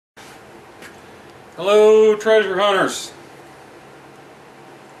Hello, treasure hunters.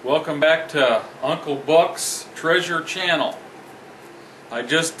 Welcome back to Uncle Buck's Treasure Channel. I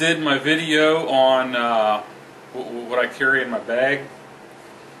just did my video on what I carry in my bag,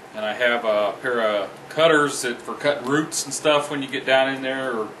 and I have a pair of cutters for cutting roots and stuff when you get down in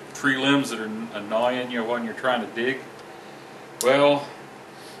there, or tree limbs that are annoying you when you're trying to dig. Well,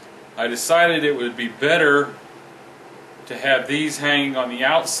 I decided it would be better to have these hanging on the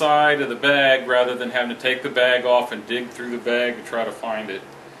outside of the bag rather than having to take the bag off and dig through the bag to try to find it.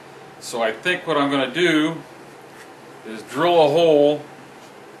 So I think what I'm going to do is drill a hole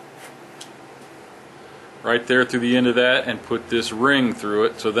right there through the end of that and put this ring through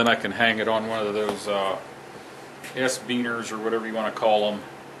it, so then I can hang it on one of those S-beaners or whatever you want to call them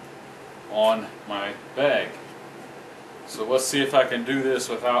on my bag. So let's see if I can do this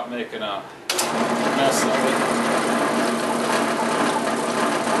without making a mess of it.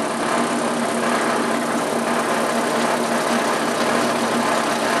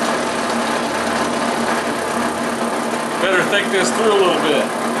 Better think this through a little bit.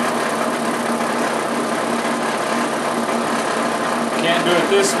 Can't do it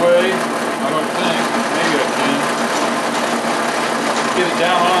this way, I don't think. Maybe I can. Get it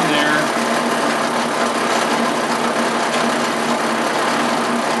down on there.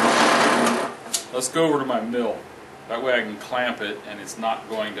 Let's go over to my mill. That way I can clamp it and it's not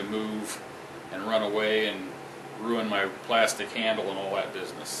going to move and run away and ruin my plastic handle and all that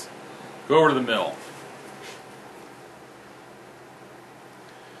business. Go over to the mill.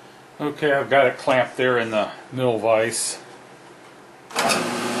 Okay, I've got it clamped there in the mill vise.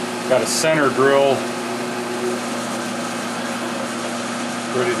 Got a center drill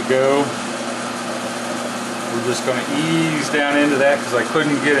ready to go. We're just going to ease down into that because I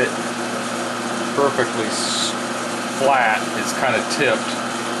couldn't get it perfectly flat. It's kind of tipped.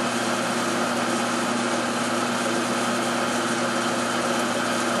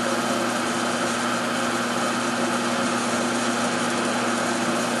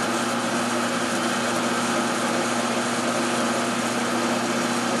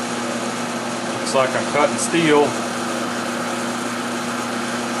 Looks like I'm cutting steel.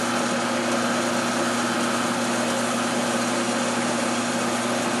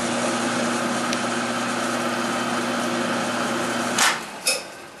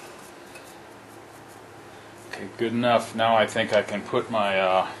 Okay, good enough. Now I think I can put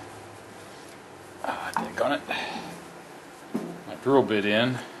my think on it, my drill bit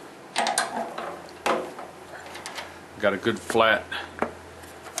in. Got a good flat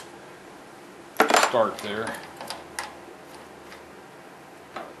start there.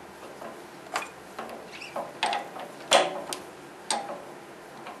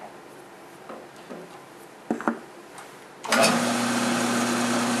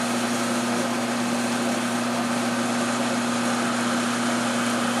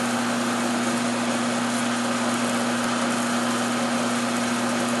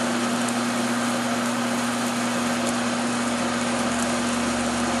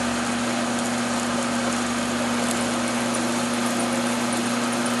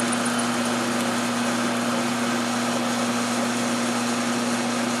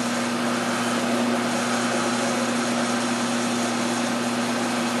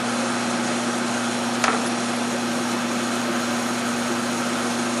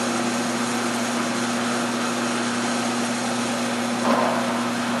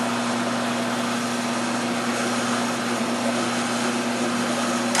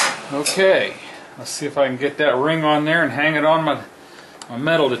 Okay, let's see if I can get that ring on there and hang it on my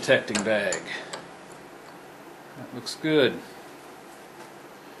metal detecting bag. That looks good.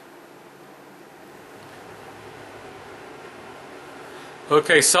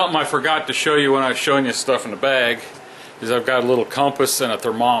 Okay, something I forgot to show you when I was showing you stuff in the bag is I've got a little compass and a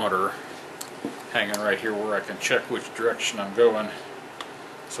thermometer hanging right here where I can check which direction I'm going,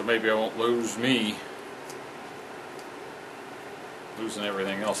 so maybe I won't losing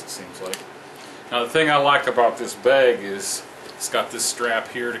everything else, it seems like. Now the thing I like about this bag is it's got this strap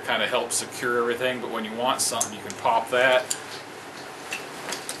here to kind of help secure everything, but when you want something you can pop that,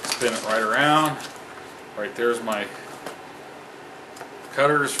 spin it right around. Right there's my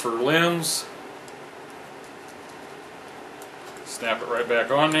cutters for limbs. Snap it right back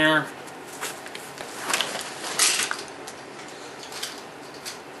on there.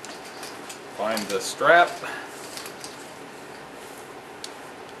 Find the strap.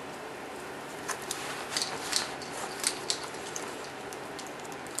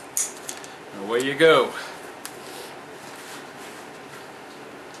 Away you go.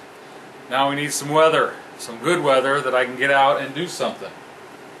 Now we need some weather, some good weather that I can get out and do something.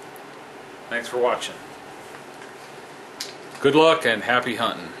 Thanks for watching. Good luck and happy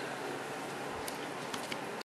hunting.